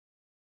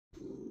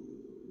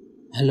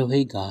Hello,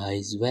 hey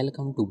guys,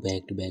 welcome to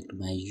back to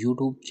my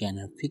YouTube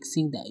channel.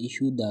 Fixing the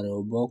issue the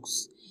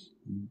Roblox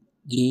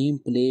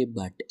gameplay,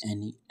 but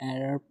any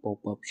error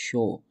pop-up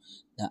show.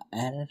 The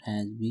error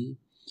has been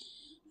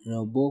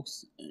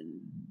Roblox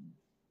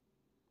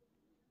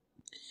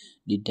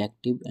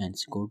detective and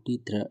security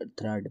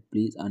thread.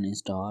 Please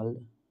uninstall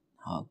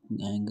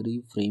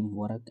Angry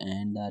framework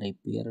and the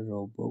repair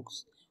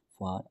Roblox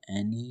for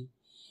any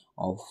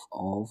of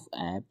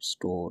App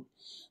Store.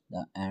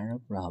 The error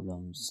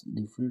problems,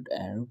 different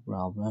error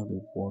problem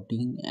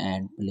reporting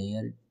and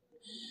player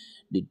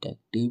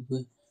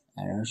detective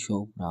error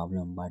show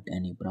problem, but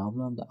any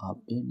problem the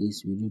update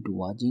this video to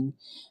watching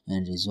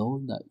and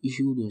resolve the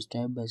issue the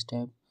step by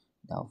step.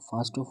 The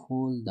first of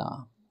all,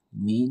 the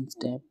main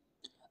step,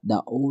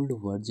 the old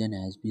version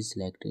has been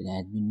selected,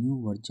 has been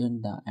new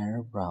version the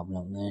error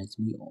problem, has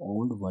been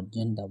old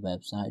version the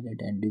website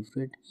and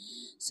different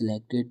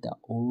selected the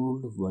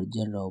old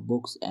version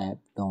Roblox app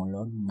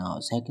download now.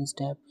 Second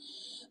step,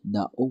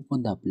 the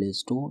open the Play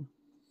Store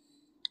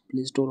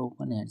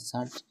open and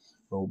search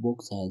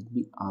Roblox has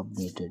been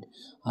updated.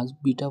 As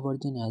beta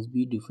version has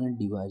been different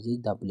devices,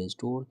 the Play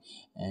Store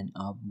and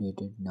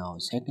updated now.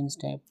 Second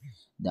step,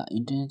 the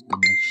internet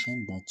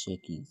connection, the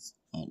checkings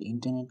and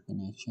internet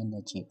connection,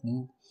 the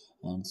checking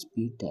and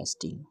speed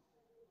testing.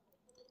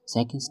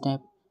 Second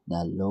step,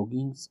 the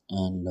logins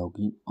and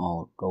logging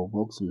out.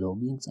 Roblox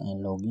logins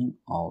and logging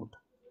out.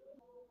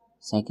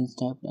 Second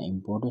step, the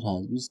importer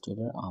has been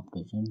stated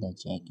updated the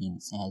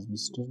checkings has been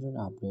stated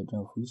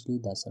updated officially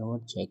the server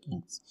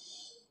checkings.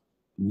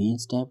 Main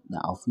step,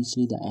 the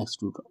officially the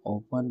executor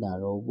open the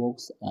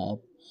Roblox app.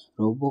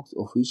 Roblox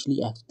officially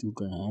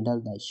executor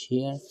handle the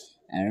share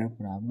error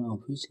problem.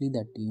 Officially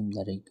the team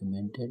that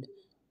recommended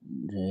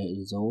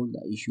resolve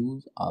the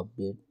issues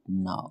update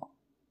now.